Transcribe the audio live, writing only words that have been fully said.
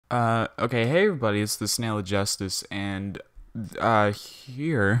Okay, hey everybody, it's the Snail-O-Justice, and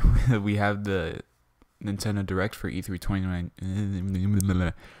here we have the Nintendo Direct for E3 29,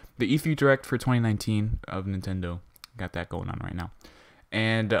 the E3 Direct for 2019 of Nintendo. Got that going on right now.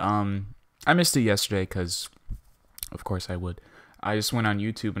 And I missed it yesterday because of course I would. I just went on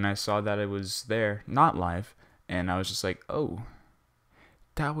YouTube and I saw that it was there, not live, and I was just like, "Oh,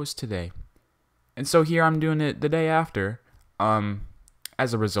 that was today." And so here I'm doing it the day after.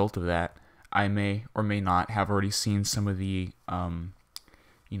 As a result of that, I may or may not have already seen some of the,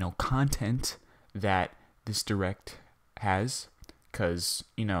 content that this Direct has, because,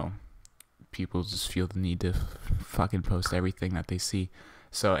 people just feel the need to fucking post everything that they see.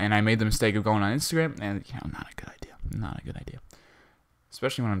 So, and I made the mistake of going on Instagram, and, not a good idea. Not a good idea.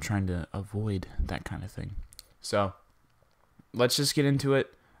 Especially when I'm trying to avoid that kind of thing. So, let's just get into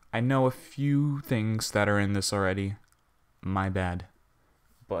it. I know a few things that are in this already. My bad.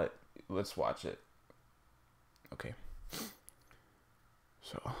 But let's watch it. Okay.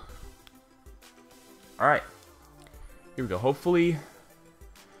 So. Alright. Here we go. Hopefully,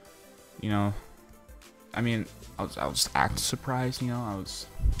 I mean, I'll just act surprised, yeah. Let's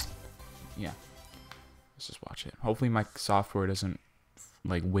just watch it. Hopefully my software doesn't,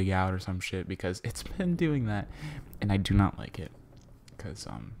 wig out or some shit, because it's been doing that, and I do not like it. Because,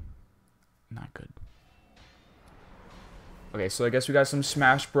 not good. Okay, so I guess we got some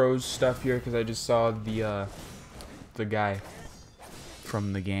Smash Bros stuff here, because I just saw the guy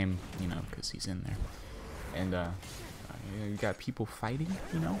from the game, because he's in there. And, you got people fighting,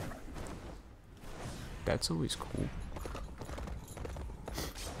 That's always cool.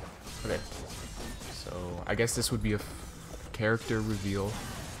 Okay, so I guess this would be a character reveal.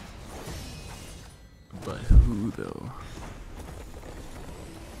 But who, though?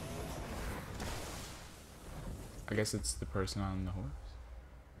 I guess it's the person on the horse.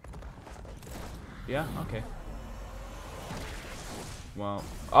 Yeah, okay. Well,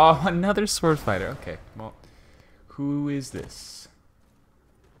 oh, another sword fighter. Okay, well, who is this?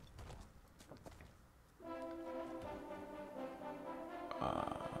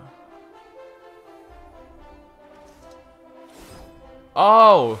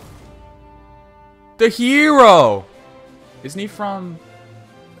 Oh! The hero! Isn't he from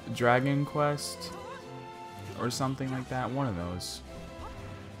Dragon Quest? Or something like that? One of those.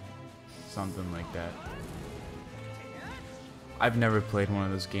 Something like that. I've never played one of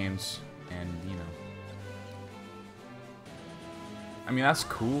those games, and, I mean, that's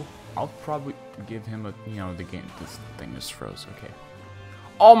cool. I'll probably give him a, the game. This thing just froze. Okay.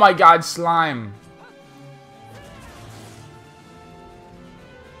 Oh my god, slime!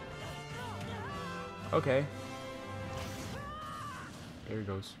 Okay. There he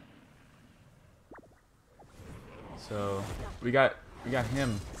goes. So we got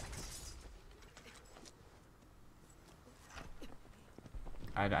him.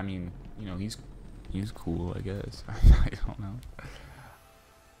 I mean, he's cool, I guess. I don't know.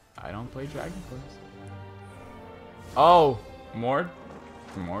 I don't play Dragon Quest. Oh, more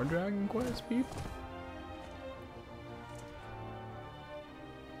Dragon Quest people.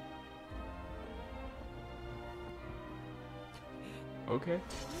 Okay.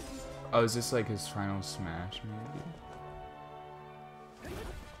 Oh, is this like his final smash, maybe?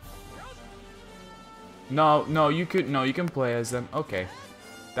 No, you can play as them. Okay.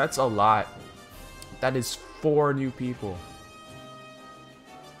 That's a lot. That is 4 new people.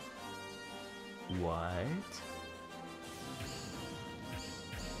 What?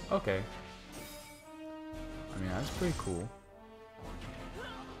 Okay. I mean, that's pretty cool.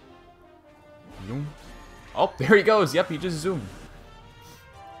 Zoom. Oh, there he goes. Yep, he just zoomed.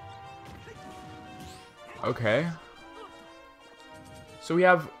 Okay. So we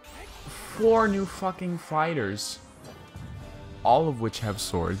have 4 new fucking fighters, all of which have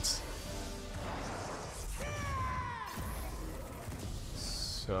swords.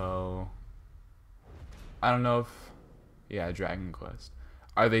 So I don't know if, yeah, Dragon Quest.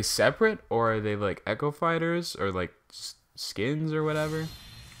 Are they separate, or are they like Echo Fighters, or like skins or whatever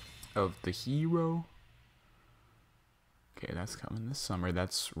of the hero? Okay, that's coming this summer.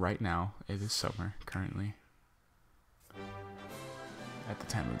 That's right now. It is summer currently. At the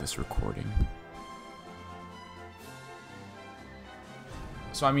time of this recording.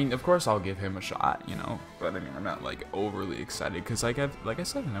 So I mean, of course I'll give him a shot, but I mean, I'm not like overly excited because like I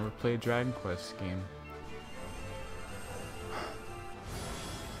said, I never played a Dragon Quest game.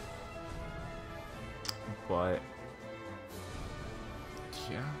 But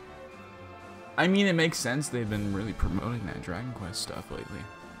yeah. I mean, it makes sense. They've been really promoting that Dragon Quest stuff lately.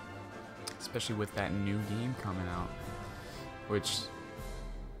 Especially with that new game coming out. Which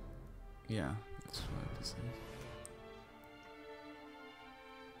Yeah, that's what this is.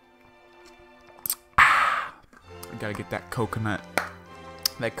 I gotta get that coconut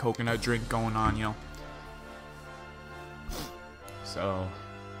drink going on, you know. So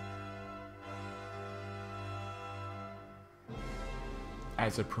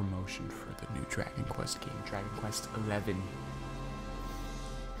as a promotion for the new Dragon Quest game, Dragon Quest 11,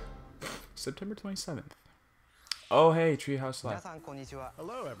 September 27th. Oh hey, Treehouse Live.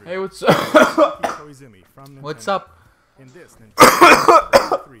 Hello everyone. Hey, what's up? What's up? In this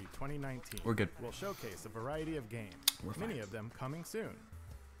Nintendo 3 2019, We're good. We'll showcase a variety of games, many of them coming soon.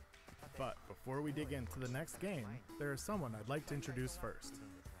 But before we dig into the next game, there is someone I'd like to introduce first.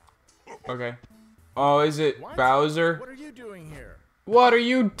 Okay. Oh, is it What? Bowser? What are you doing here? What are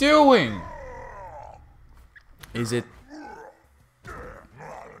you doing? Is it?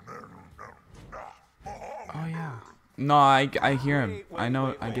 Oh yeah. No, I hear him. I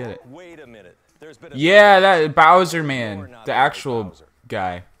know. I get it. Wait a minute. There's been Yeah, that Bowser man, the actual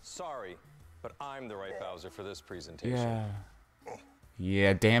guy. Sorry, but I'm the right Bowser for this presentation. Yeah.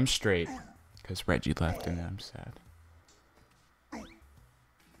 Yeah, damn straight. Cause Reggie left and I'm sad.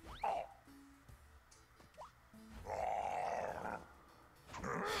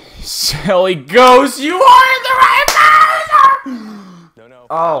 Silly ghost, you are the right Bowser! No.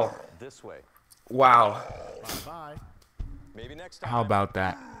 Oh. This way. Wow. Bye-bye. Maybe next time. How about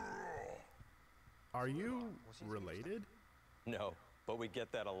that? Are you related? No, but we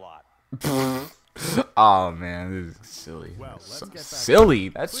get that a lot. Oh man, this is silly. Well, That's let's so get back silly.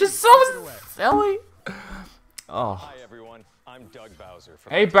 That's just so take it away. silly. Oh. Hi everyone. I'm Doug Bowser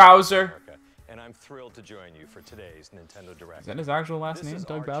from Hey Nintendo Bowser. America, and I'm thrilled to join you for today's Nintendo Direct. Is that his actual last This name, is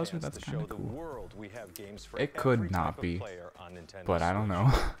Doug our Bowser? chance That's to kind show of the cool. world we have games for It could every not type of be, player on Nintendo but I don't Switch.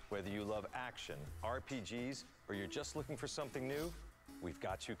 know. Whether you love action, RPGs, or you're just looking for something new, we've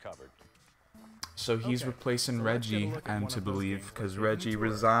got you covered. So he's Okay, replacing so let's get a Reggie, look at I'm one to of those believe, games because like Reggie Hidden Tour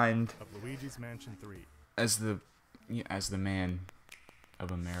resigned of Luigi's Mansion 3. as the man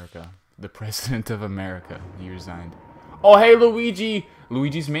of America, the president of America. He resigned. Oh hey Luigi,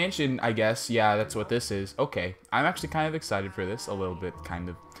 Luigi's Mansion, I guess. Yeah, that's what this is. Okay, I'm actually kind of excited for this a little bit, kind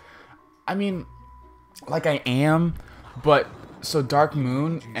of. I mean, like I am, but so Dark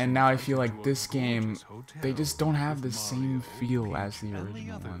Moon, and now I feel like this game, they just don't have the same feel as the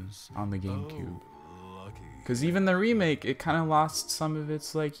original one on the GameCube. Because even the remake, it kind of lost some of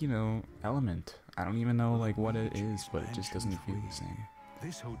its, like, you know, element. I don't even know, like, what it is, but it just doesn't feel the same.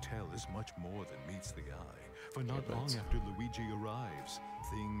 This hotel is much more than meets the eye, for not but long it's- after Luigi arrives,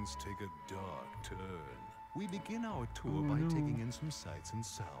 things take a dark turn. We begin our tour by taking in some sights and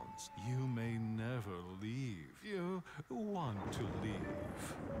sounds. You may never leave. You want to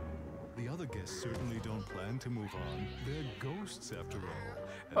leave. The other guests certainly don't plan to move on. They're ghosts after all.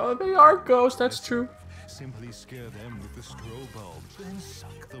 And Oh, they are ghosts, that's true. simply scare them with the strobe bulb, then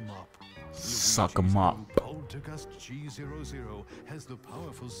suck them up. Suck 'em Luigi's up. new Poltergust G00 has the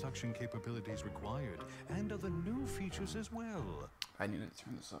powerful suction capabilities required and other new features as well. I need to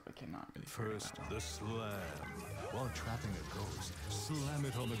turn this up, I cannot really hear it. First, the slam. While trapping a ghost, slam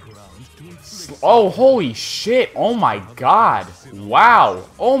it on the ground to inflict Oh, holy shit! Oh my god! Wow!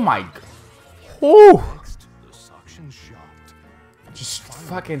 Oh my... Whew! next, the suction shot. Just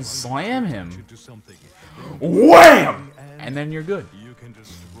fucking slam him. Into something. Wham! And then you're good. You can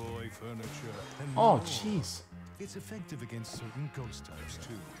destroy furniture and Oh, more. jeez. It's effective against certain ghost types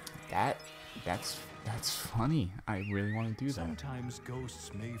too. That's funny. I really want to do that. Sometimes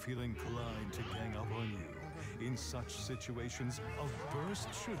ghosts may feel inclined to gang up on you. In such situations, a burst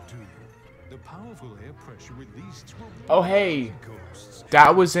should do. The powerful air pressure released will Oh, hey. ghosts.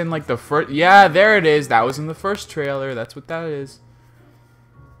 That was in like the first... Yeah, there it is. That was in the first trailer. That's what that is.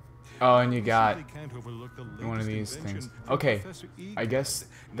 Oh, and you got Simply can't overlook the one of latest these invention things. from Okay, Professor E. I guess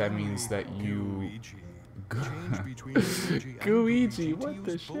that means that you... Gooigi. Change between Luigi and Gooigi, Luigi what to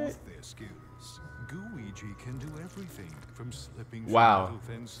the use shit? both their skills. Gooigi can do everything from slipping Wow. through metal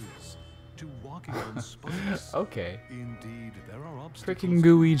fences to walking on spikes. Okay. Indeed, there are obstacles Freaking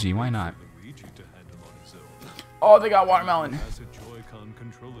Gooigi, why not? for Luigi to handle on his own. Oh, they got watermelon. As a Joy-Con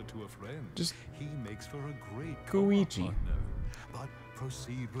controller to a friend, Just he makes for a great Gooigi. co-op partner. But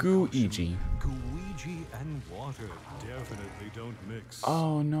proceed with Gooigi. caution. Gooigi and water definitely don't mix.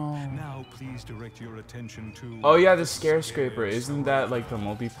 Oh, no. Now please direct your attention to Oh, yeah, the Scare Scraper. Isn't that like the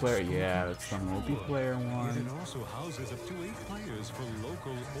multiplayer? Yeah, that's the multiplayer It one. also houses up to 8 players for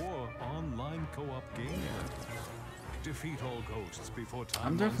local or online co-op gaming. Defeat all ghosts before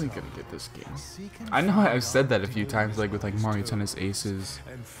time I'm runs definitely out. gonna get this game. Seek and I know find I've said that a out few the times, like with like Mario latest Tennis turns Aces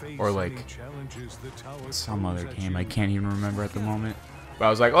and face or any like challenges the tower some throws other at game I you. can't even remember at the moment. But I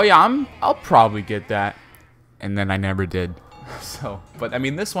was like, oh yeah, I'll probably get that. And then I never did. So, but I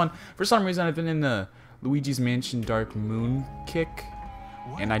mean, this one, for some reason, I've been in the Luigi's Mansion Dark Moon kick,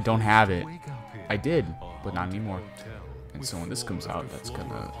 and I don't have it. I did, but not anymore. And so when this comes out, that's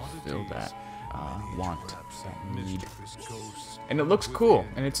gonna fill that want, that need. And it looks cool,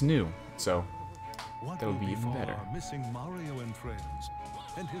 and it's new, so that'll be even better.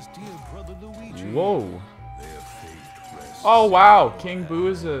 Whoa! Oh wow, King Boo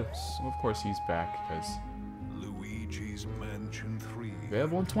is a. Of course he's back because. Luigi's Mansion 3.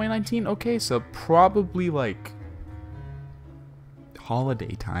 Available in 2019? Okay, so probably like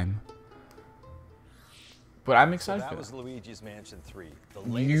holiday time. But I'm excited for that. Luigi's Mansion 3.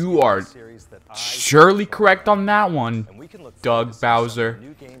 You are surely correct on that one, Doug Bowser.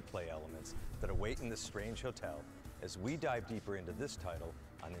 New gameplay elements that await in this strange hotel as we dive deeper into this title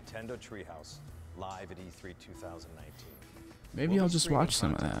on Nintendo Treehouse live at E3 2019. Maybe I'll just watch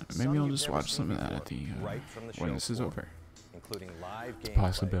some of that. Maybe I'll just watch some of that at the when this is over. Including live gameplay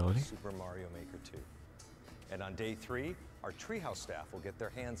possibility. of Super Mario Maker 2. And on day 3, our Treehouse staff will get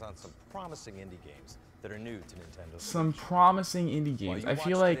their hands on some promising indie games that are new to Nintendo. Some promising indie games. I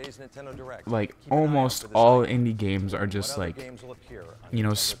feel like Direct, almost all indie games are just like, you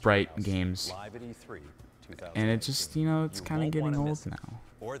know, sprite games. And it just, you know, it's kind of getting old now.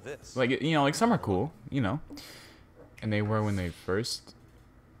 Or this. Like, you know, like some are cool, you know. And they were when they first,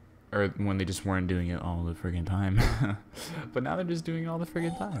 or when they just weren't doing it all the friggin' time. But now they're just doing it all the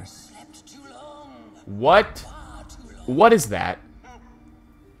friggin' time. What? What is that?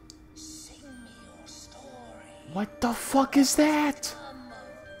 What the fuck is that?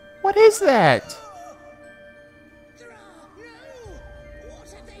 What is that?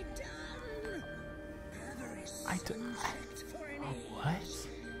 What?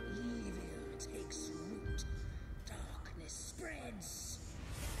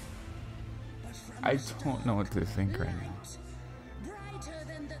 I don't know what to think right now. Brighter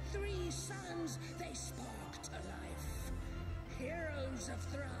than the three suns, they spark to life. Heroes of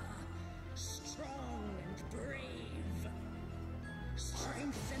Thra, strong and brave.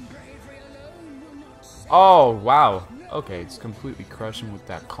 Strength and bravery alone will not save. Oh, wow. Okay, it's completely crushing with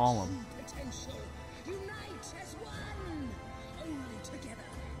that column. Potential. Unite as one. Only together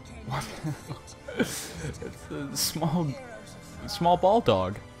can What the hell? It's a small ball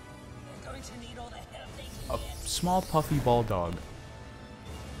dog. A small puffy ball dog.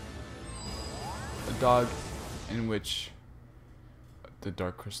 A dog in which the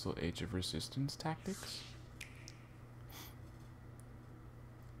Dark Crystal Age of Resistance tactics?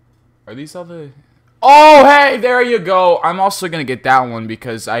 Are these all the... Oh, hey, there you go. I'm also going to get that one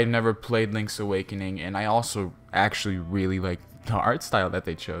because I never played Link's Awakening, and I also actually really like the art style that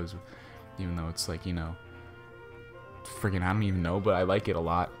they chose. Even though it's like, you know, friggin' I don't even know, but I like it a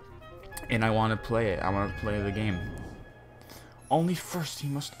lot. And I want to play it. I want to play the game. Only first he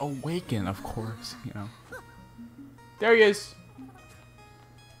must awaken, of course, you know. There he is.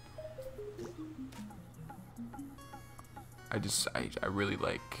 I really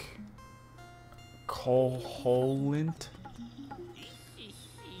like Koholint.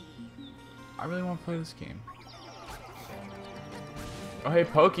 I really want to play this game. Oh, hey,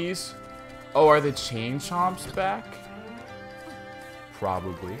 Pokies. Oh, are the Chain Chomps back?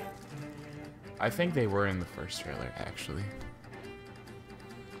 Probably. I think they were in the first trailer, actually.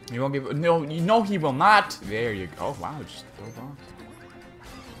 He won't give... No, you know he will not! There you go. Oh, wow, just throw bombs.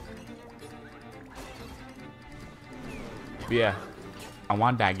 But yeah, I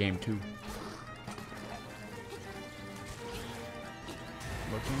want that game, too.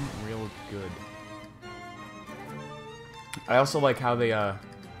 Looking real good. I also like how they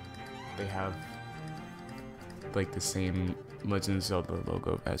have like the same Legend of Zelda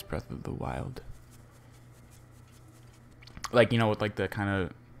logo as Breath of the Wild. Like, you know, with like the kind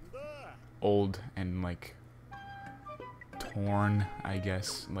of old and like torn, I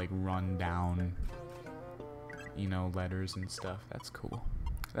guess, like run down, you know, letters and stuff. That's cool.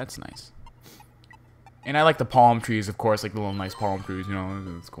 That's nice. And I like the palm trees, of course, like the little nice palm trees, you know,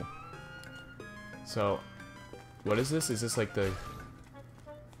 it's cool. So, what is this? Is this like the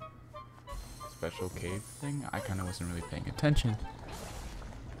special cave thing? I kind of wasn't really paying attention.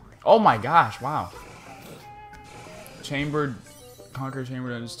 Oh my gosh, wow. Conquer chamber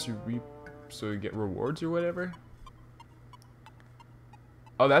dungeons to reap, so you get rewards or whatever?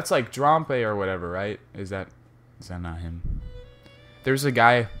 Oh, that's like Drampe or whatever, right? Is that not him? There's a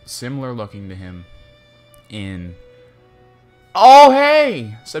guy similar looking to him in... Oh,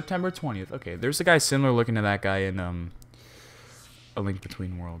 hey! September 20th. Okay, there's a guy similar looking to that guy in A Link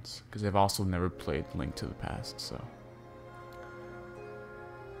Between Worlds, because I've also never played Link to the Past, so...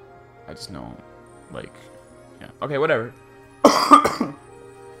 I just know, like, yeah. Okay, whatever.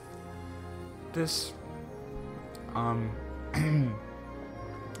 This,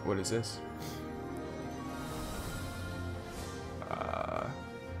 what is this?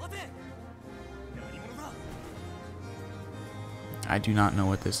 I do not know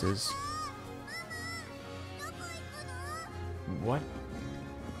what this is. What?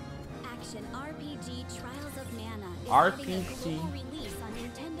 Action RPG Trials of Mana is RPG? having a global release on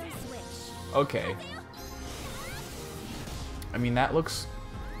Nintendo Switch. Okay. I mean, that looks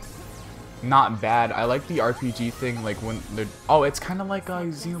not bad. I like the RPG thing, like when they're... Oh, it's kind of like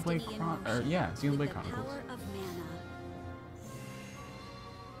Xenoblade Chronicles. Yeah, Xenoblade Chronicles.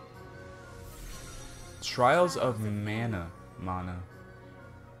 Trials of Mana. Mana.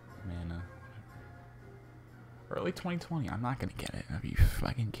 Early 2020. I'm not gonna get it. Are you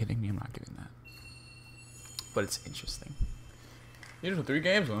fucking kidding me? I'm not getting that. But it's interesting. These are 3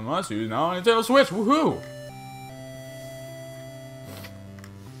 games on the must-use now on Nintendo Switch. Woohoo!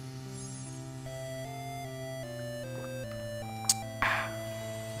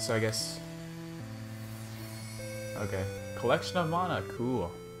 So I guess... Okay. Collection of Mana.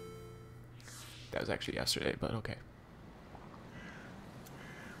 Cool. That was actually yesterday, but okay.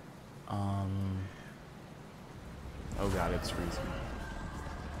 Oh god, it's freezing.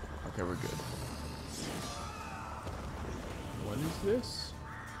 Okay, we're good. What is this?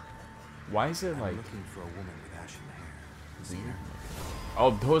 Why is it like... Looking for a woman with ashen hair. Weird. Oh,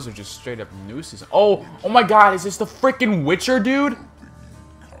 those are just straight up nooses. Oh my god, is this the freaking Witcher, dude?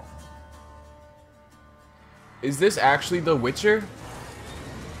 Is this actually the Witcher?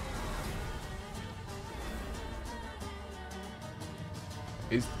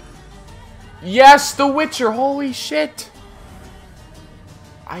 Yes, The Witcher! Holy shit!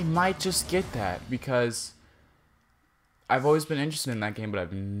 I might just get that because I've always been interested in that game, but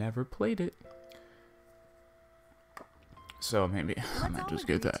I've never played it. So maybe I might just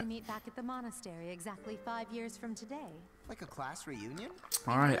get that. To meet back at the monastery exactly 5 years from today. Like a class reunion?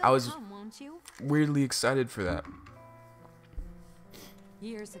 Alright, I was Come, won't you? weirdly excited for that.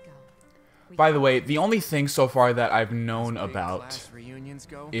 Years ago. By the way, the only thing so far that I've known about Class reunions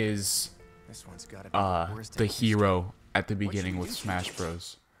go? is This one's gotta be the worst the in history. hero at the beginning with Smash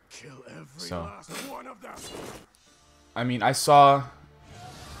Bros. Kill every So, last one of them. I mean, I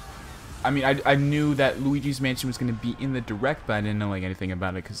knew that Luigi's Mansion was going to be in the direct, but I didn't know like anything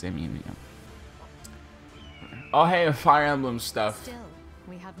about it because I mean, you know. Oh hey, Fire Emblem stuff. Still,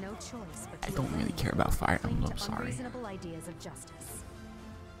 we have no choice but I to don't really eliminate care about Fire cling Emblem, to sorry. unreasonable ideas of justice.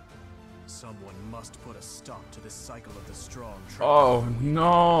 Someone must put a stop to this cycle of the strong. Oh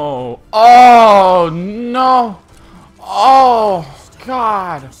no! Oh no! Oh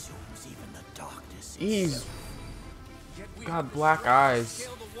God! He's got black eyes.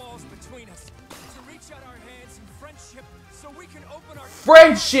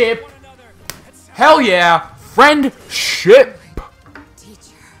 Friendship! Hell yeah! Friendship!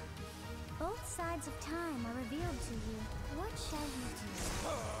 Teacher. Both sides of time are revealed to you. What shall you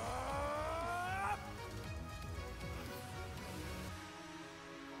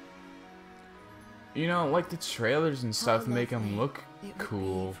do? You know, like the trailers and stuff How make him lovely look it would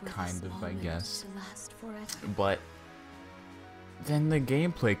cool, be for kind this of, I moment guess. to last forever. But then the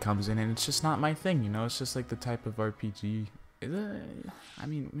gameplay comes in and it's just not my thing, you know? It's just like the type of RPG. I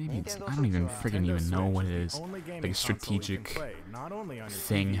mean, maybe it's, I don't even friggin' even know what it is. Like a strategic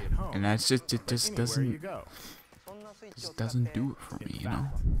thing. And that's just, it just doesn't do it for me, you know?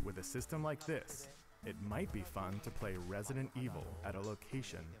 With a system like this, it might be fun to play Resident Evil at a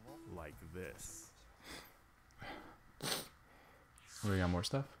location like this. We got more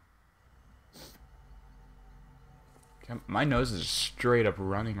stuff? Okay, my nose is straight up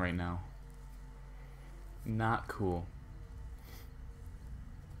running right now. Not cool.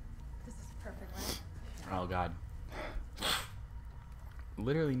 This is perfect, right? Oh god.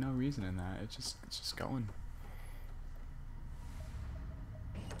 Literally no reason in that. It's just going.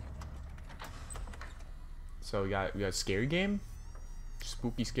 So we got a scary game?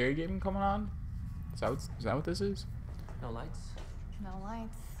 Spooky scary game coming on? Is that what this is? No lights? No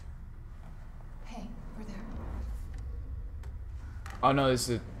lights. Hey, we're there. Oh no, this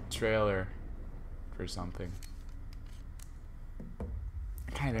is a trailer for something. I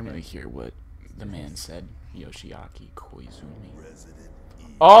kinda didn't really hear what the man said. Yoshiaki Koizumi.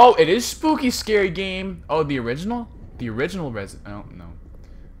 Oh, it is spooky scary game. Oh, the original? The original Resident. Oh no.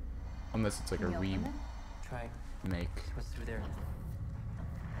 Unless it's like a Try. remake. What's through there?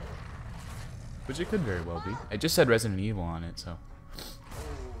 Which it could very well be. It just said Resident Evil on it, so.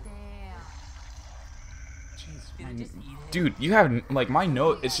 Damn. Dude, you have like my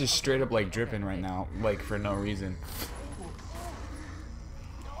note. It's just straight up like dripping right now, like for no reason.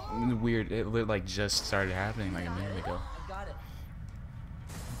 Weird. It like just started happening like a minute ago. I got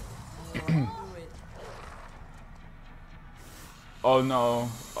it. Oh no.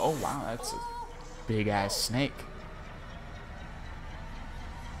 Oh wow, that's a big ass snake.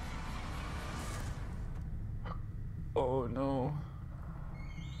 Oh no.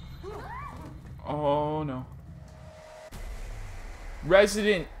 Oh no.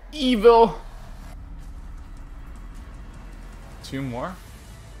 Resident Evil. 2 more.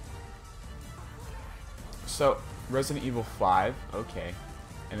 So Resident Evil 5, okay,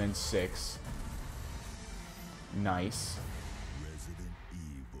 and then 6. Nice. Resident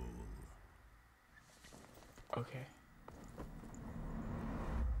Evil. Okay.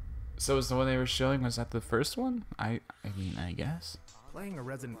 So is the one they were showing, was that the first one? I mean, I guess. Playing a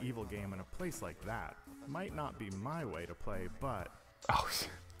Resident Evil game in a place like that might not be my way to play, but Oh,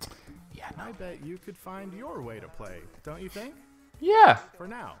 yeah, no. I bet you could find your way to play, don't you think? Yeah. For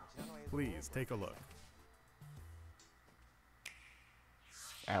now, please take a look.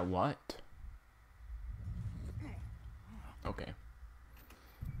 At what? Okay.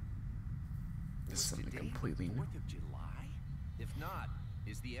 This is something completely new. 4th of July? If not,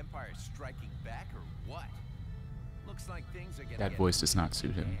 is the Empire striking back or what? Looks like things are getting That voice does not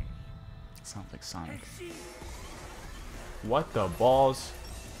suit him. It sounds like Sonic. What the balls?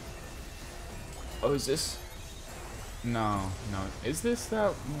 Oh, is this? No, no. Is this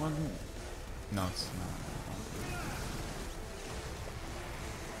that one? No, it's not.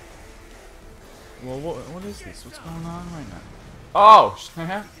 Well, what is this? What's going on right now? Oh, You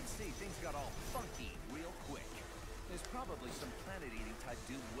can see things got all funky real quick. There's probably some planet-eating type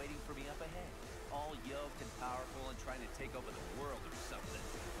dude waiting for me up ahead, all yoked and powerful and trying to take over the world or something.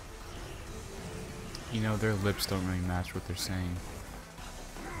 You know, their lips don't really match what they're saying.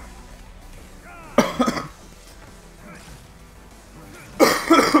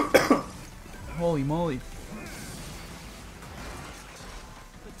 Holy moly.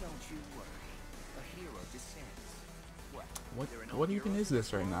 But don't you worry. A hero descends. What even is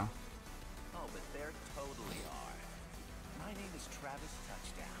this right now? Oh, but there totally are. My name is Travis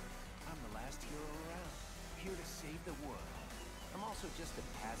Touchdown. I'm the last hero around, here to save the world. I'm also just a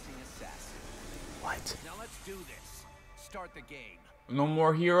passing assassin. What? Now let's do this. Start the game. No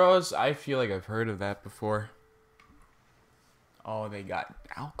More Heroes? I feel like I've heard of that before. Oh, they got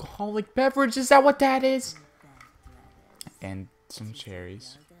alcoholic beverage. Is that what that is? And some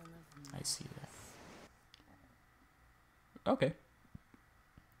cherries. I see that. Okay.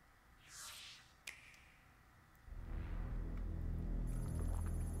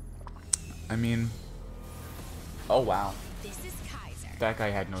 I mean, oh wow. This is Kaiser. That guy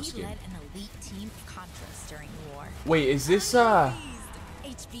had no He skin. led an elite team of Contras during the war. Wait, is this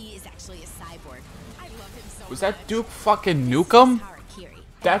HB is actually a cyborg. I love him so was that Duke fucking Nukem?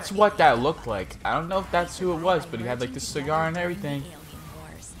 That's what that looked like. I don't know if that's who it was, but he had like the cigar and everything.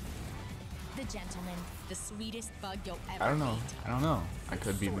 The gentleman, the sweetest bug you'll ever I don't know. meet. I don't know. I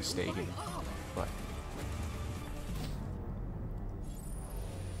could be mistaken. But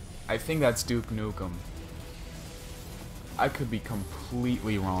I think that's Duke Nukem. I could be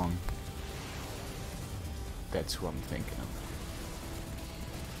completely wrong. That's who I'm thinking of.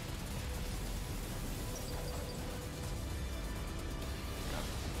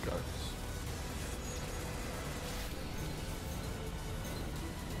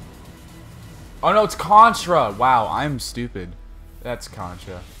 Oh no, it's Contra! Wow, I'm stupid. That's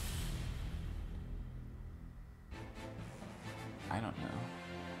Contra. I don't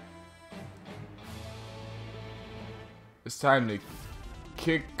know. It's time to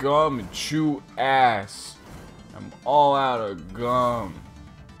kick gum and chew ass. I'm all out of gum.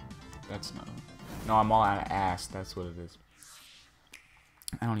 That's not. No, I'm all out of ass. That's what it is.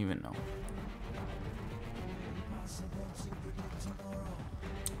 I don't even know.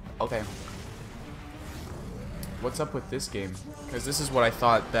 Okay. What's up with this game? Because this is what I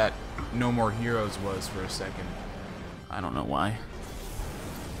thought that No More Heroes was for a second. I don't know why.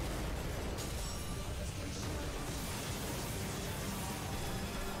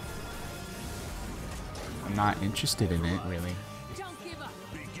 I'm not interested in it, really.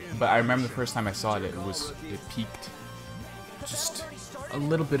 But I remember the first time I saw it, it piqued just a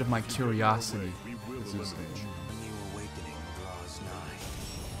little bit of my curiosity. This is,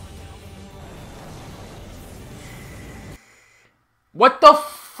 what the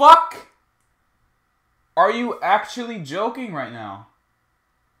fuck? Are you actually joking right now?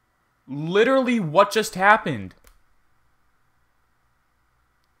 Literally, what just happened?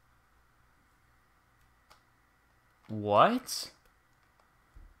 What?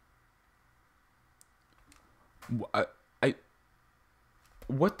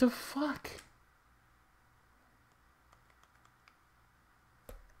 What the fuck?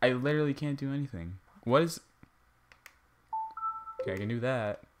 I literally can't do anything. What is... Okay, I can do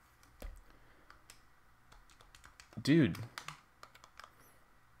that. Dude.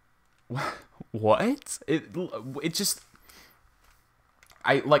 What? It just...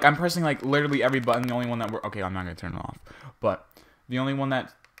 I'm pressing like literally every button. The only one that okay, I'm not gonna turn it off. But the only one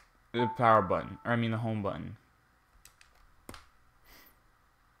that... The power button. Or I mean the home button.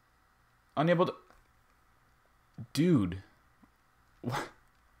 Unable to... Dude. What?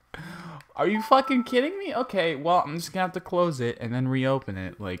 Are you fucking kidding me? Okay, well, I'm just gonna have to close it and then reopen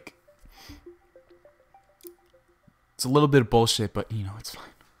it. Like... It's a little bit of bullshit, but, you know, it's fine.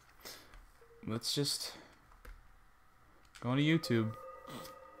 Let's just... Go to YouTube.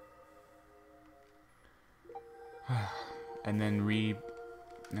 And then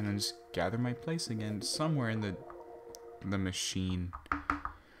just gather my place again somewhere in the machine.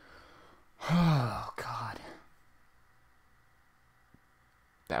 Oh god.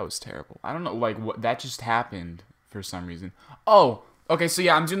 That was terrible. I don't know, like, what that just happened for some reason. Oh, okay, so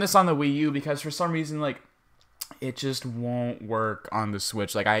yeah, I'm doing this on the Wii U because for some reason, like, it just won't work on the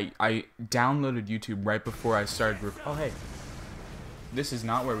Switch. Like, I downloaded YouTube right before I started. Oh, hey. This is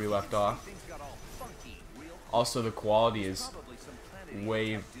not where we left off. Also, the quality is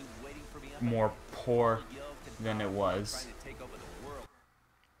way more poor than it was.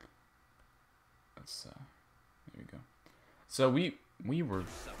 Let's, there we go. So we were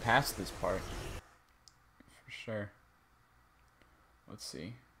past this part. For sure. Let's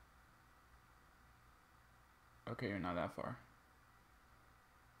see. Okay, you're not that far.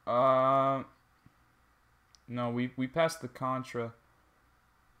 No, we passed the Contra.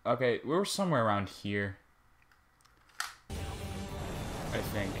 Okay, we were somewhere around here. I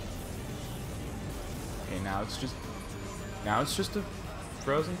think. Okay, now it's just a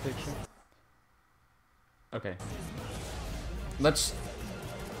frozen picture. Okay. Let's...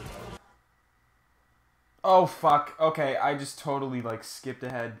 Oh, fuck. Okay, I just totally, like, skipped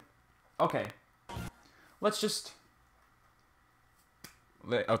ahead. Okay. Let's just...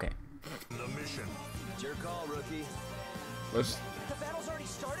 Okay. The mission. It's your call, rookie. Let's... The battle's already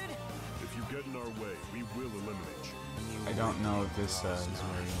started? If you get in our way, we will eliminate you. I don't know if this is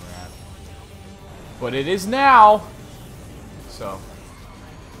where we're at. But it is now! So...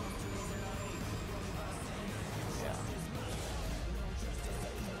 Yeah.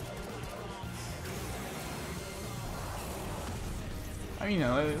 I mean, you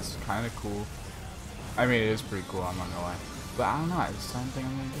know, it's kind of cool. I mean, it is pretty cool, I'm not gonna lie. But I don't know, it's something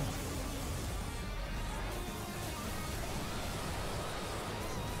I'm gonna do.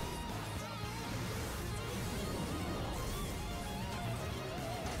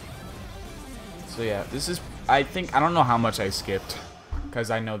 So yeah, this is, I don't know how much I skipped, because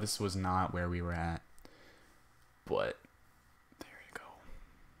I know this was not where we were at, but, there you go.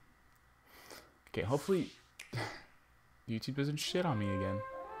 Okay, hopefully, YouTube doesn't shit on me again.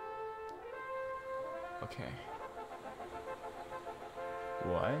 Okay.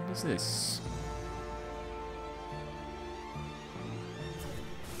 What is this?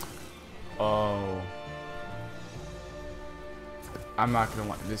 Oh. I'm not gonna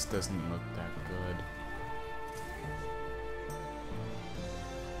want, this doesn't look that good.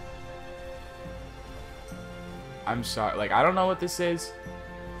 I'm sorry, like, I don't know what this is,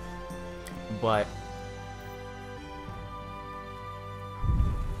 but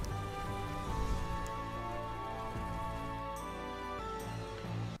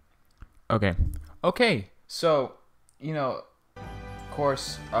okay, so, you know, of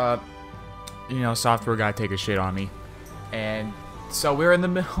course, you know, software guy take a shit on me, and so we're in the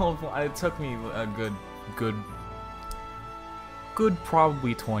middle of, it took me a good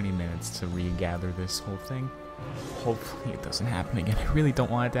probably 20 minutes to regather this whole thing. Hopefully it doesn't happen again. I really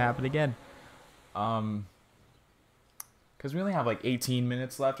don't want it to happen again. Because we only have like 18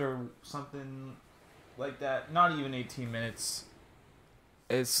 minutes left or something like that. Not even 18 minutes.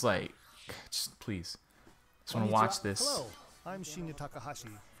 It's like, just please. Just want to watch this. Hello, I'm Shinya Takahashi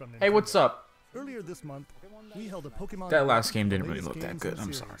from Nintendo. Hey, what's up? Earlier this month, we held a Pokemon. That last game didn't really look that good.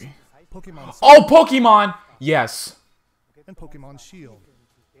 I'm sorry. Pokemon oh, Pokemon! Yes. And Pokemon Shield.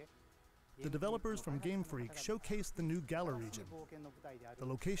 The developers from Game Freak showcased the new Galar region, the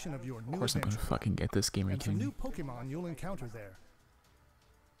location of your new Of course I'm gonna fucking get this game and some again. new Pokemon you'll encounter there.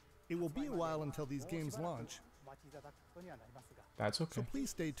 It will be a while until these games launch. That's okay. So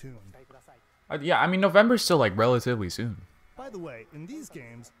please stay tuned. Yeah, I mean, November's still, like, relatively soon. By the way, in these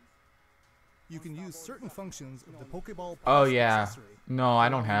games, You can use certain functions of the Pokeball Oh Plus yeah. accessory. No, I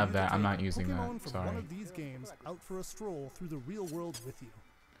don't You have can that. I'm take not using Pokemon that. from Sorry. one of these games out for a stroll through the real world with you.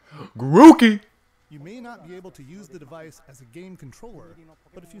 Grookey! You may not be able to use the device as a game controller,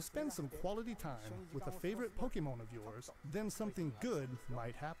 but if you spend some quality time with a favorite Pokemon of yours, then something good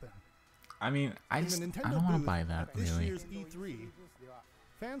might happen. I mean, I In the just I Nintendo don't want to booth buy that at this really. year's E3,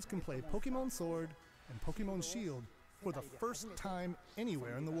 fans can play Pokemon Sword and Pokemon Shield for the first time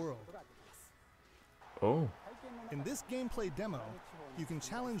anywhere in the world. Oh. In this gameplay demo, you can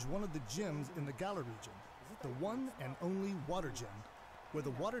challenge one of the gyms in the Galar region, the one and only Water Gym, where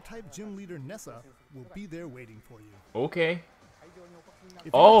the Water-type gym leader Nessa will be there waiting for you. Okay. If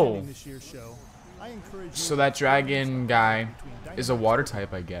you're Oh. attending this year's show, I encourage you So that dragon guy between is a Dynamax water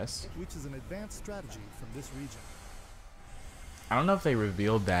type, I guess. which is an advanced strategy from this region. I don't know if they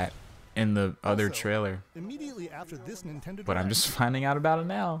revealed that in the other Also, trailer, Immediately after this Nintendo but I'm Direct, just finding out about it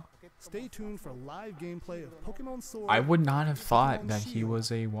now. stay tuned for live gameplay of Pokemon Sword. I would not have and thought Pokemon that he Shield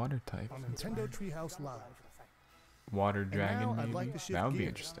was a water type. on That's Nintendo weird. Treehouse Live. Water And dragon, now I'd maybe? like to shift That would be gears.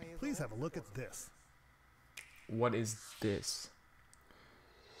 interesting. Please have a look at this. What is this?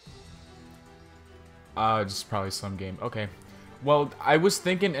 Just probably some game. Okay. Well, I was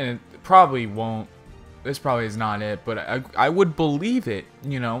thinking, and it probably won't. This probably is not it, but I would believe it,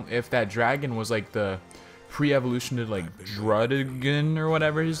 you know, if that dragon was like the pre-evolution to like Drudigan or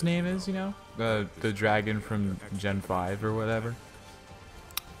whatever his name is, you know, the dragon from Gen 5 or whatever.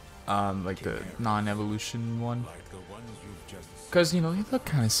 Like the non-evolution one. Because, you know, they look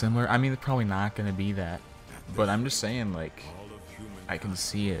kind of similar. I mean, they're probably not going to be that. But I'm just saying, like, I can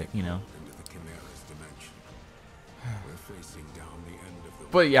see it, you know.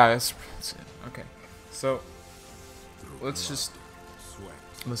 But yeah, that's it. Okay. So, let's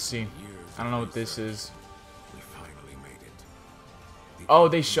see. I don't know what this is. Oh,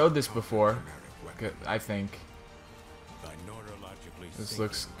 they showed this before. I think. This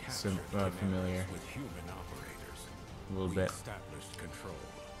looks familiar. A little bit.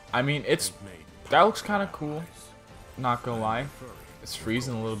 I mean, that looks kind of cool. Not gonna lie. It's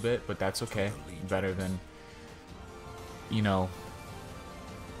freezing a little bit, but that's okay. Better than, you know.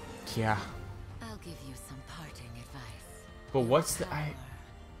 Yeah. I'll give you some parting advice. But what's the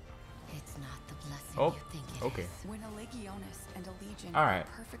It's not the blessing Oh, you think it okay. is. When a Legionus and a Legion All are right.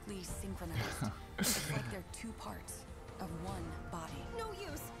 perfectly synchronized, it's like they're two parts of one body. No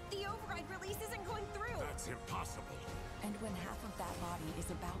use. The override release isn't going through. That's impossible. And when half of that body is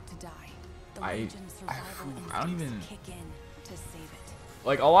about to die, the I Legion's survival don't instincts even kick in to save it.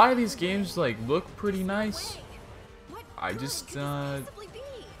 like a lot of these games like look pretty nice. I just I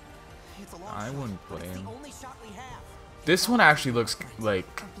wouldn't play them. This one actually looks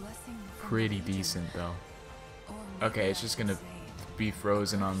like pretty decent though. Okay, it's just gonna be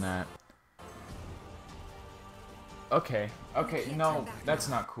frozen on that. Okay, no, that's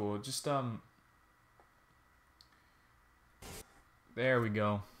not cool. Just there we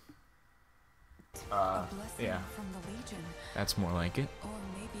go. Yeah. From the Legion, That's more like it. or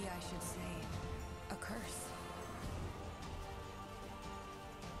maybe I should say, a curse.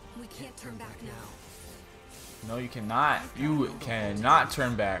 We can't turn back now. No, you cannot. You cannot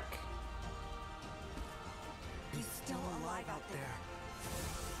turn back. He's still alive out there.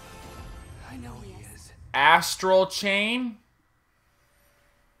 I know he is. Astral chain?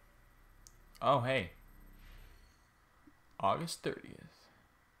 Oh, hey. August 30th.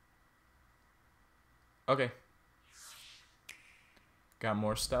 Okay. Got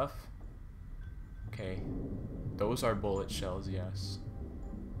more stuff? Okay. Those are bullet shells, yes.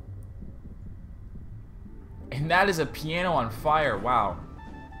 And that is a piano on fire. Wow.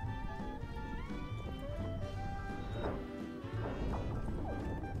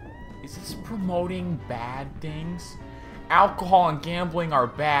 Is this promoting bad things? Alcohol and gambling are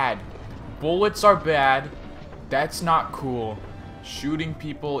bad. Bullets are bad. That's not cool. Shooting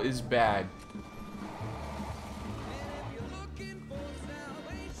people is bad.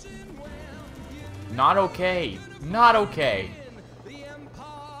 Not okay. Not okay.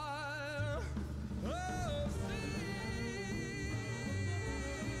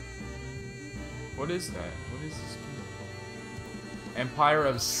 What is that? What is this game? Empire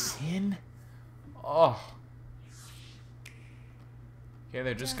of Sin? Oh. Okay,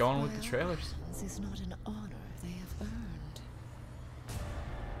 they're just going with the trailers. This is not an honor they have earned.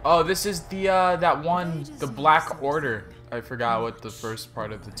 Oh, this is the that one, the Black Order. I forgot what the first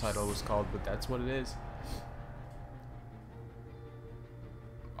part of the title was called, but that's what it is.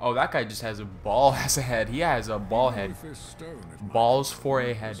 Oh, that guy just has a ball as a head. He has a ball head. Balls for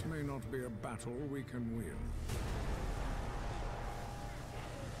a head. This may not be a battle we can win.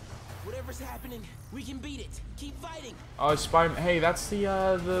 Whatever's happening, we can beat it. Keep fighting. Oh, Spider-Man. Hey, that's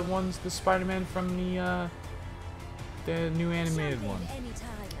the Spider-Man from the new animated one.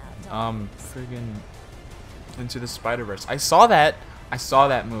 Friggin' Into the Spider-Verse. I saw that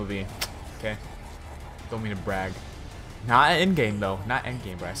movie. Okay. Don't mean to brag. Not Endgame though. Not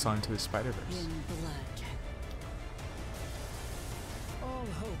Endgame, but I saw Into the Spider-Verse. All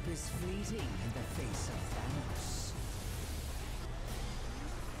hope is fleeting in the face of Thanos.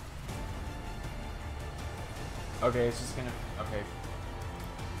 Okay, it's just gonna. Okay.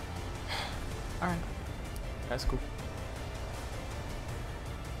 Alright. That's cool.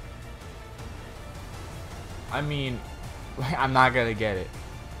 I mean, like, I'm not gonna get it.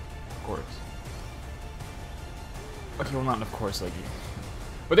 Of course. Okay, well, not of course, like you.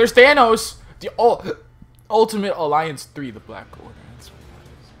 But there's Thanos! The Ultimate Alliance 3, the Black Order. That's what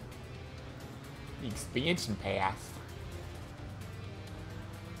that is. The expansion pass.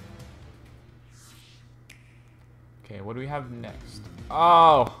 Okay, what do we have next?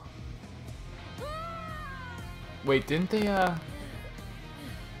 Oh! Wait, didn't they,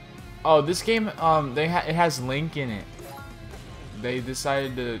 Oh, this game, it has Link in it. They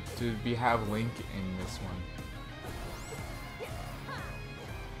decided to have Link in this one.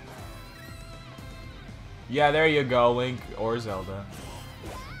 Yeah, there you go, Link or Zelda.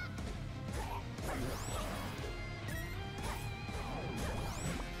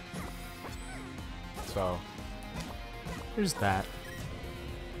 So, there's that.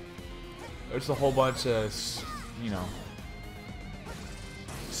 There's a whole bunch of, you know,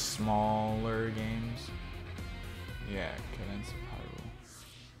 smaller games. Yeah, Cadence of Hyrule.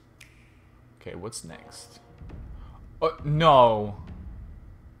 Okay, what's next? Oh, no.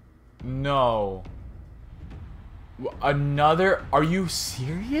 No. Another? Are you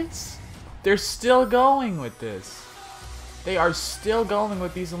serious? They're still going with this. They are still going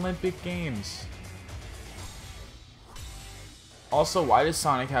with these Olympic Games. Also, why does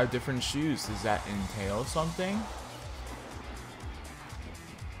Sonic have different shoes? Does that entail something?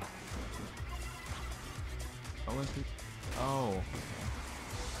 Olympic. Oh.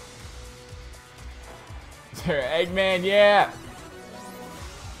 Okay. There, Eggman, yeah.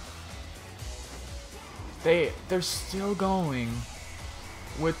 They're still going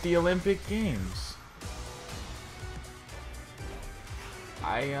with the Olympic Games.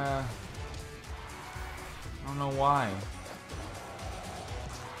 I don't know why.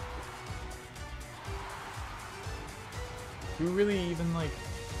 Who really even like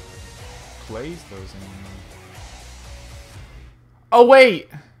plays those anymore? Oh wait,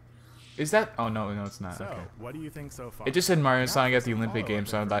 is that? Oh no, it's not. So, okay. What do you think so far? It just said Mario and Sonic at the Olympic Games,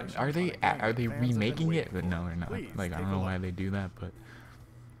 so I thought, are they remaking it? But no, they're not. Like, I don't know why they do that, but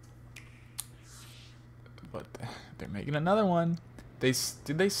they're making another one. Did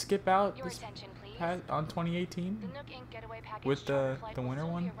they skip out this on 2018 with the winter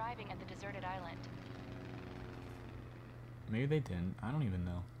one? Maybe they didn't. I don't even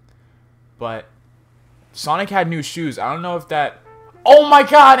know. But Sonic had new shoes. I don't know if that. Oh my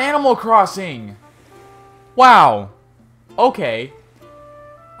God! Animal Crossing. Wow. Okay.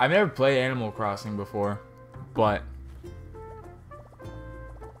 I've never played Animal Crossing before, but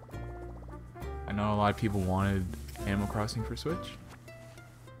I know a lot of people wanted Animal Crossing for Switch.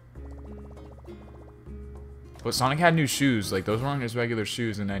 But Sonic had new shoes. Like, those weren't his regular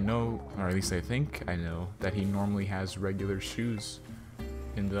shoes, and I know, or at least I think I know, that he normally has regular shoes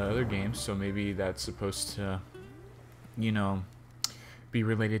in the other games, so maybe that's supposed to, you know, be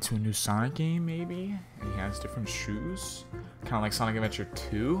related to a new Sonic game, maybe? And he has different shoes? Kind of like Sonic Adventure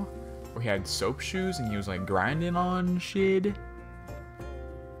 2, where he had soap shoes and he was, like, grinding on shit.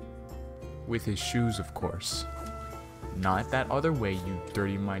 With his shoes, of course. Not that other way, you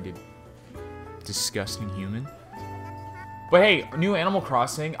dirty-minded, disgusting human. But hey, new Animal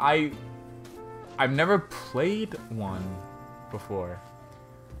Crossing, I've never played one before.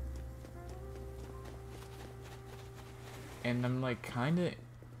 And I'm like kinda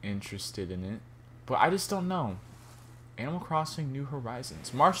interested in it. But I just don't know. Animal Crossing New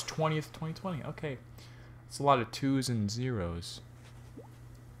Horizons. March 20th, 2020. Okay. It's a lot of 2s and 0s.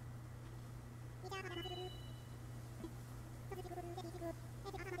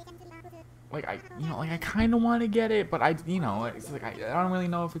 Like, I kind of want to get it, but it's like, I don't really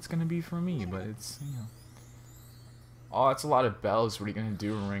know if it's going to be for me, but it's, you know. Oh, that's a lot of bells. What are you going to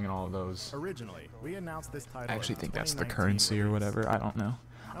do ringing all of those? Originally, we announced this title. I actually think that's the currency or whatever. I don't know.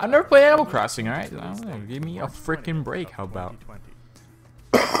 I've never played Animal Crossing, alright? Give me a freaking break, how about?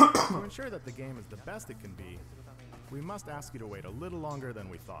 To ensure that the game is the best it can be, we must ask you to wait a little longer than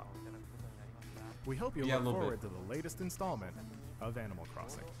we thought. We hope you look forward to the latest installment of Animal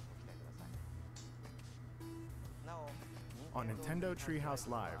Crossing. On Nintendo Treehouse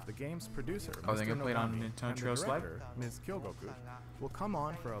Live, the game's producer, Oh, they're Mr. gonna play it on Nogami, Nintendo and the Treehouse Live? director, Ms. Kyogoku, will come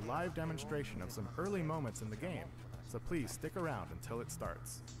on for a live demonstration of some early moments in the game, so please stick around until it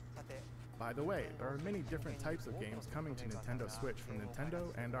starts. By the way, there are many different types of games coming to Nintendo Switch from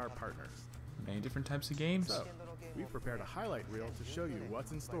Nintendo and our partners. Many different types of games? So, we've prepared a highlight reel to show you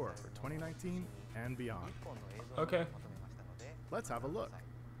what's in store for 2019 and beyond. Okay. Let's have a look.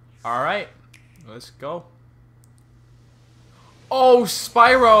 Alright. Let's go. Oh,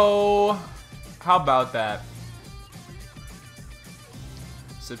 Spyro! How about that?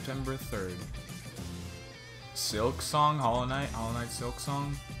 September 3rd. Silk Song? Hollow Knight Silk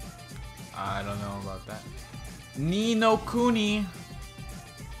Song? I don't know about that. Ni no Kuni.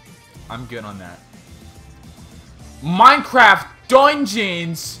 I'm good on that. Minecraft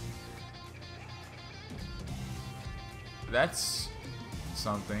Dungeons! That's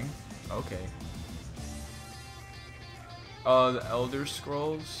something. Okay. The Elder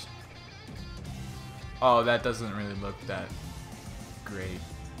Scrolls. Oh, that doesn't really look that great.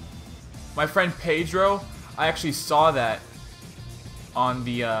 My friend Pedro, I actually saw that on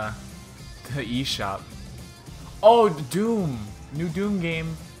the eShop. Oh, Doom. New Doom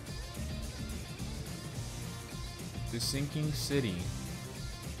game. The Sinking City.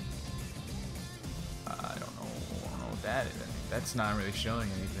 I don't know what that is. That's not really showing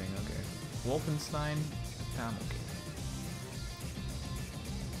anything. Okay. Wolfenstein. I'm okay.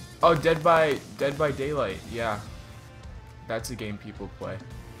 Oh, Dead by Daylight. Yeah. That's a game people play.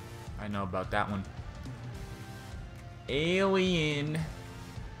 I know about that one. Alien.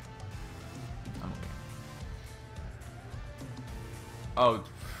 I'm okay. Oh,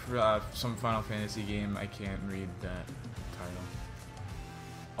 some Final Fantasy game. I can't read that title.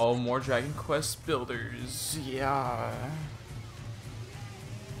 Oh, more Dragon Quest builders. Yeah.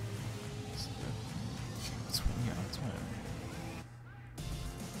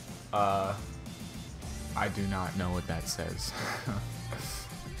 I do not know what that says.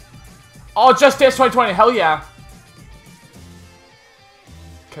 Oh, Just Dance 2020, hell yeah!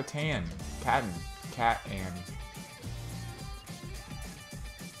 Catan.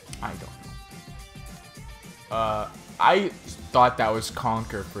 I don't know. I thought that was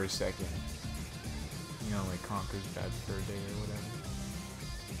Conquer for a second. You know, like Conquer's Bad Fur Day or whatever.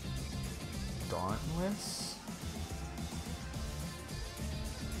 Dauntless?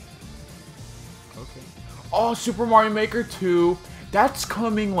 Okay. Oh, Super Mario Maker 2. That's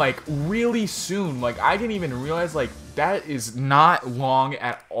coming, like, really soon. Like, I didn't even realize, like, that is not long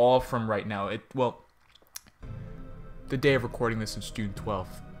at all from right now. Well, the day of recording this is June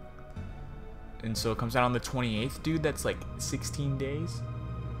 12th. And so it comes out on the 28th, dude. That's, like, 16 days.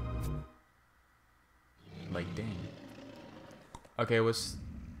 Like, dang. Okay, what's...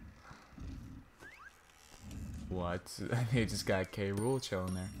 What? They just got K. Rool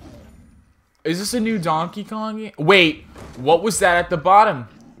chilling there. Is this a new Donkey Kong game? Wait, what was that at the bottom?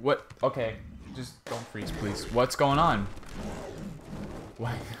 What? Okay, just don't freeze, please. What's going on?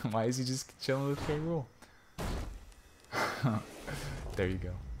 Why is he just chilling with K. Rool? There you go.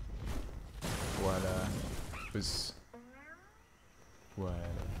 What, What?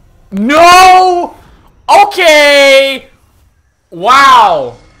 No! Okay!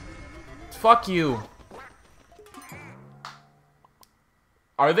 Wow! Fuck you.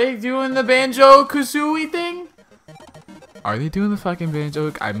 Are they doing the Banjo-Kazooie thing? Are they doing the fucking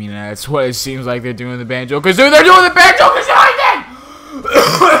Banjo? I mean, that's what it seems like they're doing the Banjo-Kazooie. They're doing the Banjo-Kazooie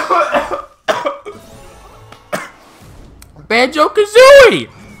thing! Banjo-Kazooie!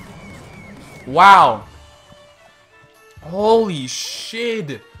 Wow. Holy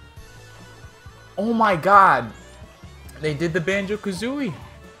shit. Oh my god. They did the Banjo-Kazooie.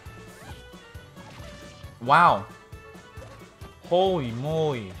 Wow. Holy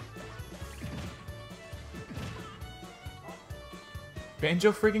moly.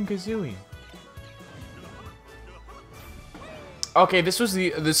 Banjo freaking Kazooie. Okay, this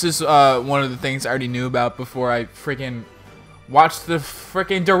is one of the things I already knew about before I freaking watched the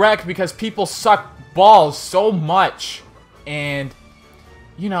freaking direct, because people suck balls so much. And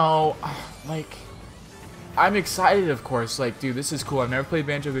you know, like, I'm excited, of course. Like, dude, this is cool. I've never played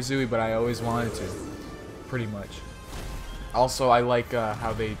Banjo-Kazooie, but I always wanted to. Pretty much. Also, I like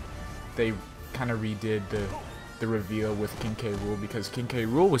how they kind of redid the reveal with King K. Rool, because King K.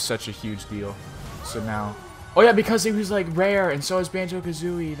 Rool was such a huge deal. So now, oh yeah, because he was like rare, and so is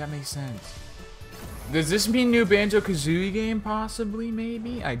Banjo-Kazooie. That makes sense. Does this mean new Banjo-Kazooie game? Possibly,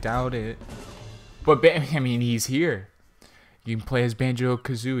 maybe. I doubt it. But I mean, he's here. You can play as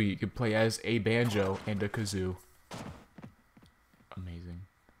Banjo-Kazooie. You can play as a banjo and a kazoo. Amazing.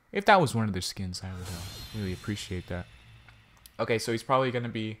 If that was one of their skins, I would really appreciate that. Okay, so he's probably gonna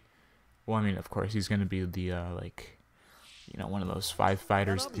be. Well, I mean, of course, he's gonna be the like, you know, one of those Five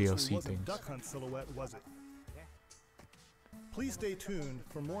Fighters DLC things. Duck Hunt silhouette, was it? Please stay tuned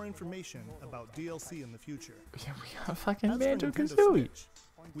for more information about DLC in the future. Yeah, we got fucking As for Banjo Nintendo Kazooie. Switch,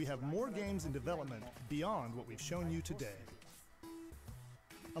 we have more games in development beyond what we've shown you today.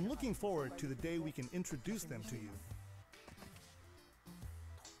 I'm looking forward to the day we can introduce them to you.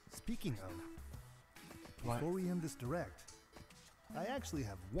 Speaking of, before we end this direct, I actually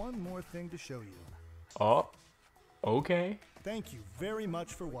have one more thing to show you. Oh, okay. Thank you very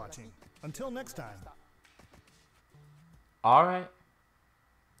much for watching. Until next time. Alright.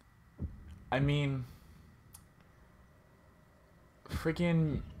 I mean,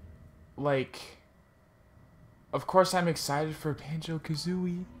 freaking, like, of course I'm excited for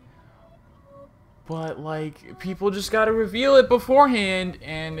Banjo-Kazooie, but, like, people just gotta reveal it beforehand,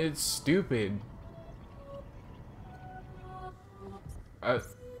 and it's stupid.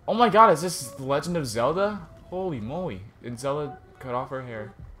 Oh my god, is this The Legend of Zelda? Holy moly. Did Zelda cut off her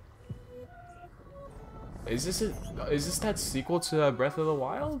hair? Is this that sequel to Breath of the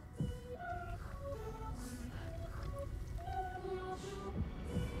Wild?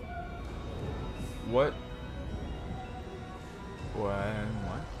 What? What?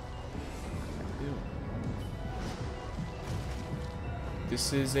 Ew.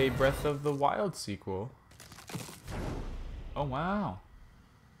 This is a Breath of the Wild sequel. Oh wow.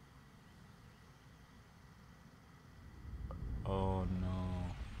 Oh no.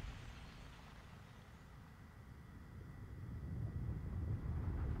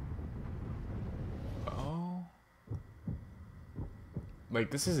 Like,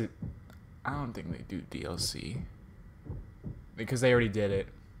 this isn't... I don't think they do DLC. Because they already did it.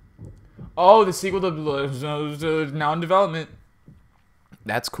 Oh, the sequel to now in development.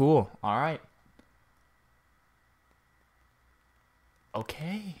 That's cool. Alright.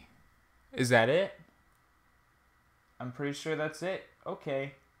 Okay. Is that it? I'm pretty sure that's it.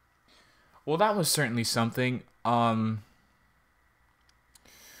 Okay. Well, that was certainly something.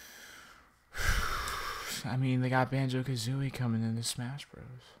 I mean, they got Banjo-Kazooie coming into Smash Bros.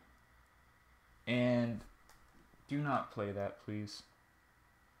 And do not play that, please.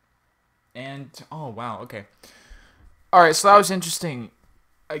 And, oh, wow, okay. Alright, so that was interesting,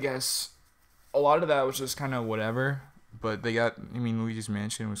 I guess. A lot of that was just kind of whatever, but they got, I mean, Luigi's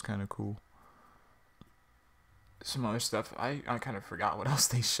Mansion was kind of cool. Some other stuff, I kind of forgot what else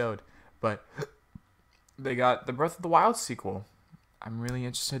they showed, but they got the Breath of the Wild sequel. I'm really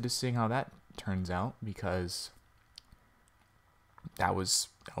interested to see how that turns out, because that was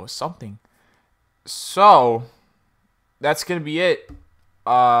something. So that's gonna be it.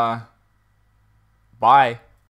 Bye.